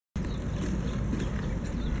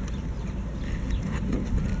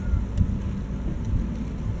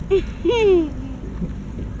I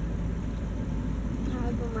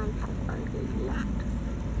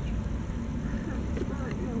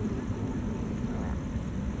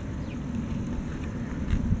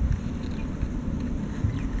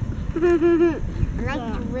like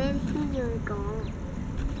to live here, girl.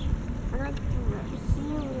 I like to live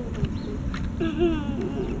here.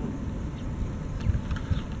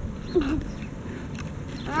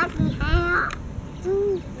 I like the house.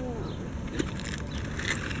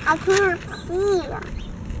 I can't see.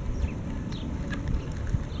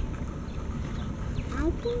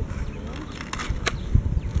 I can see.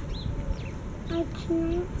 I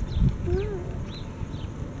can't see.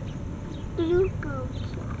 You go.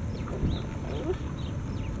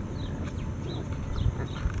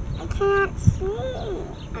 I can't see.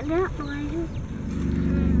 I don't want to.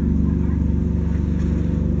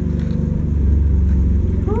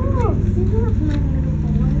 Oh, see what's my little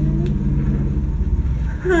boy?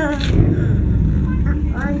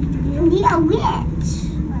 You're a witch.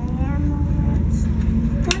 I am a witch.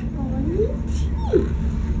 You got pointy teeth.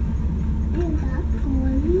 You got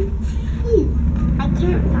pointy teeth. I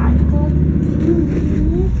can't not go to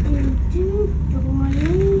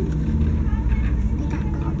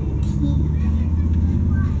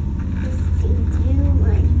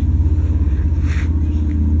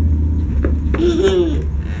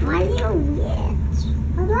why are you a witch?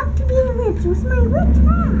 I'd love to be a witch. What's my witch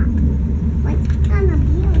hat? What's gonna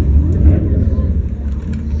be a witch?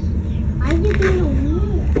 Why are you being a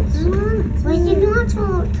witch? Why are you not so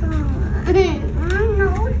tall? I don't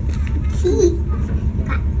know. Teeth. You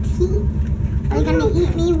got teeth. Are you gonna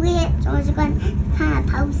eat me, witch? Or is you gonna kind of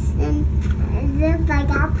post them? As if I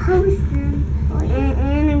got post them.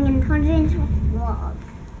 And I'm gonna turn it into a frog.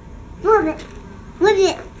 Move it. Move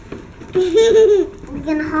it. We're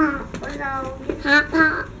gonna hop. Hop,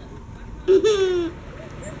 hop.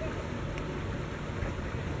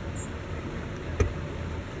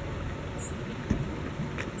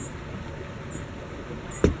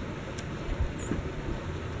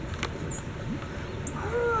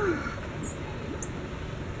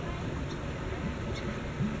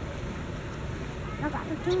 I got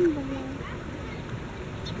the timber.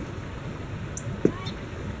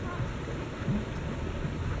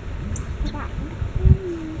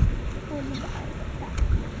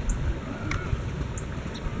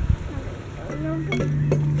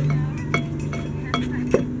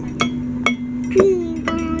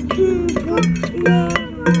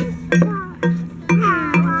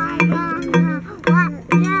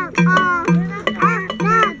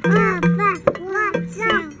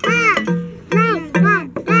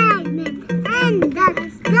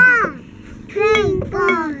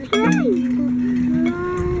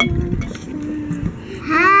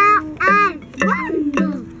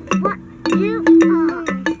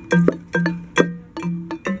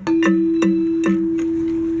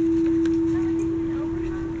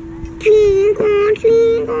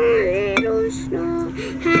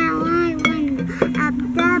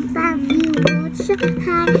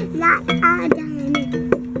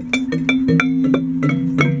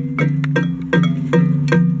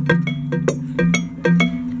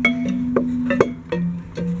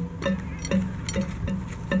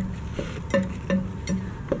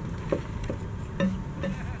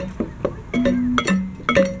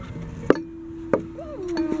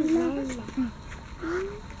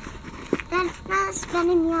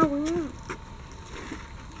 Spinning your wheel.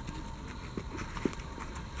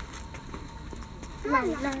 La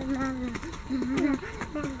la la la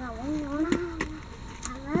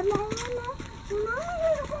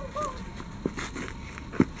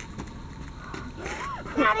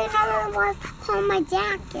I didn't know it was on my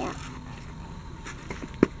jacket.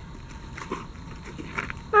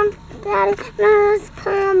 Daddy, no, it's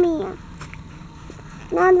Palmy.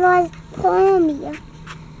 No, it was Palmy.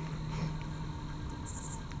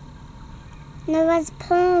 No, it was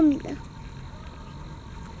Palmy.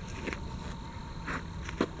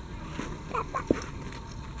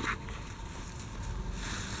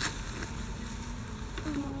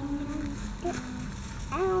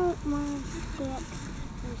 I don't want to get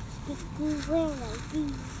sticky where I do.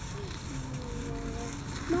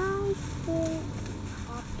 My stick,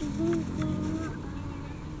 happy weekend.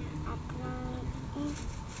 I play it.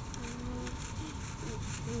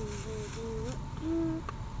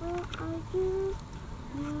 Where are you?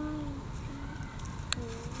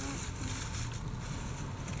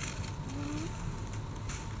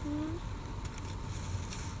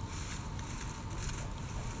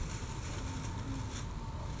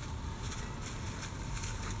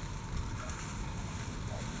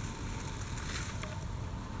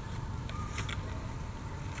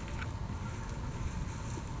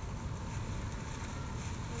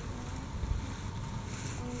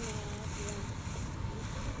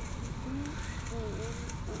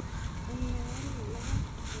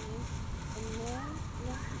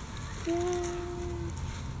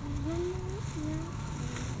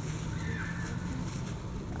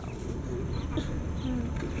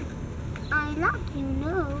 like you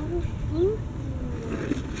know. Thank you.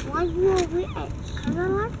 Why you a witch? Because I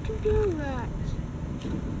like to be a witch.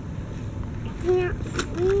 I can't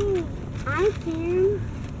see. I can.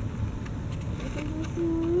 Can you see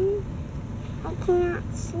me? I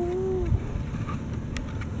can't see.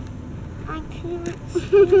 I can't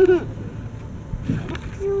see.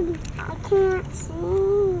 I can't see.